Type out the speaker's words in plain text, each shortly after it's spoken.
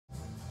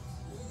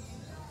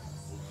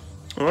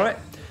Alright,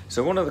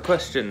 so one of the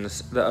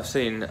questions that I've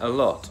seen a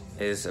lot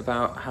is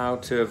about how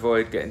to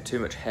avoid getting too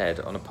much head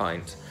on a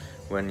pint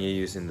when you're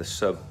using the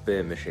Sub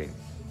beer machine.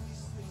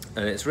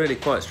 And it's really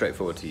quite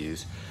straightforward to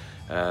use,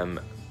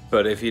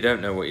 but if you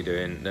don't know what you're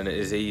doing, then it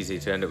is easy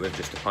to end up with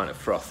just a pint of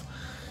froth.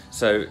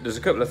 So there's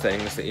a couple of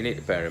things that you need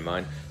to bear in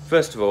mind.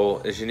 First of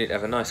all is you need to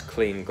have a nice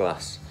clean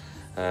glass.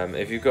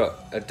 If you've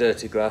got a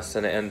dirty glass,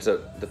 then it ends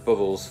up the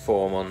bubbles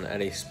form on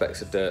any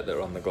specks of dirt that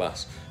are on the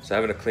glass. So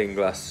having a clean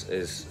glass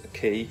is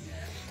key.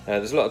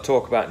 There's a lot of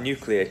talk about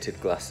nucleated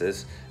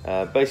glasses.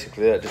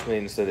 Basically that just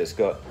means that it's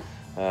got,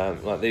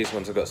 like these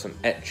ones have got some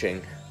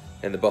etching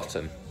in the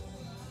bottom,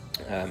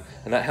 and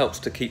that helps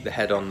to keep the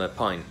head on the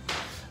pint.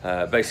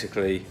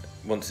 Basically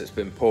once it's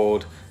been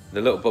poured,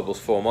 the little bubbles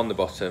form on the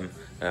bottom,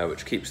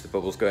 which keeps the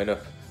bubbles going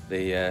up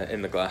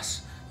in the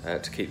glass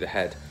to keep the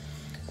head,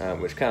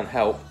 which can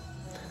help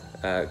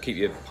keep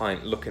your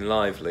pint looking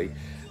lively,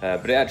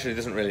 but it actually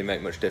doesn't really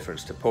make much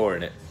difference to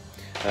pouring it.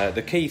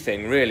 The key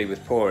thing really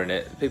with pouring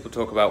it, people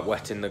talk about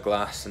wetting the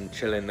glass and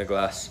chilling the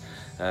glass.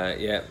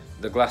 Yeah,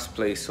 the glass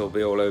police will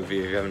be all over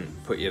you if you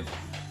haven't put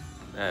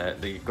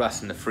the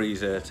glass in the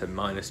freezer to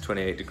minus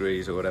 28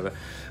 degrees or whatever.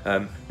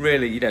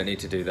 Really, you don't need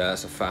to do that,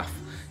 that's a faff.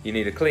 You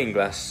need a clean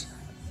glass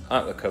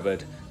out of the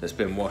cupboard that's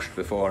been washed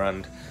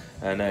beforehand,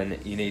 and then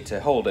you need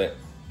to hold it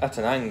at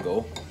an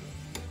angle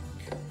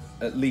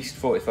at least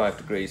 45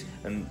 degrees,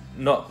 and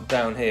not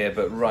down here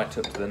but right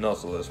up to the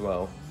nozzle as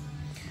well.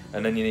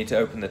 And then you need to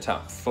open the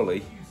tap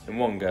fully in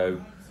one go,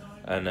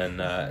 and then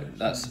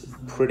that's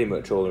pretty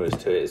much all there is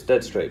to it. It's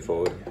dead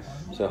straightforward.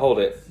 So hold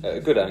it at a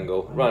good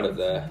angle, right up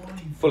there,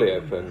 fully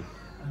open.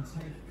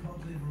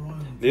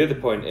 The other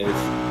point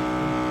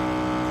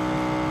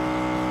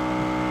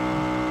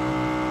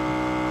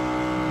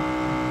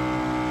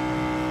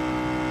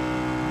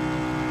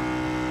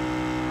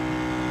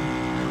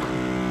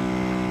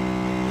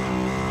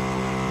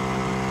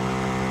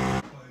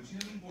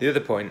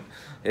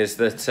is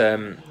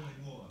that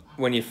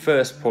when you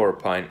first pour a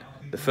pint,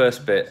 the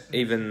first bit,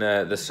 even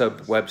the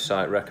Sub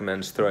website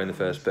recommends throwing the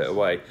first bit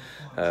away,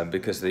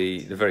 because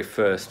the very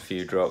first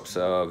few drops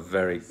are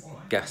very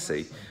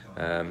gassy,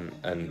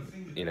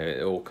 and you know,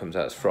 it all comes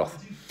out as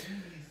froth.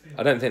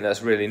 I don't think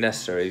that's really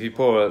necessary. If you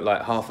pour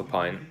like half a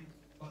pint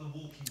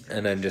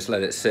and then just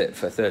let it sit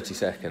for 30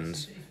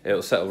 seconds,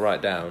 it'll settle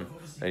right down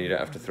and you don't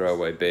have to throw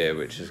away beer,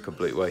 which is a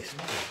complete waste.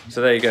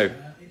 So there you go,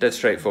 dead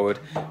straightforward.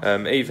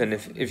 Even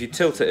if you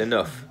tilt it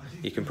enough,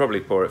 you can probably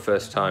pour it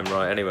first time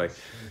right anyway,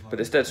 but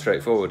it's dead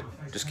straightforward.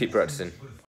 Just keep practicing.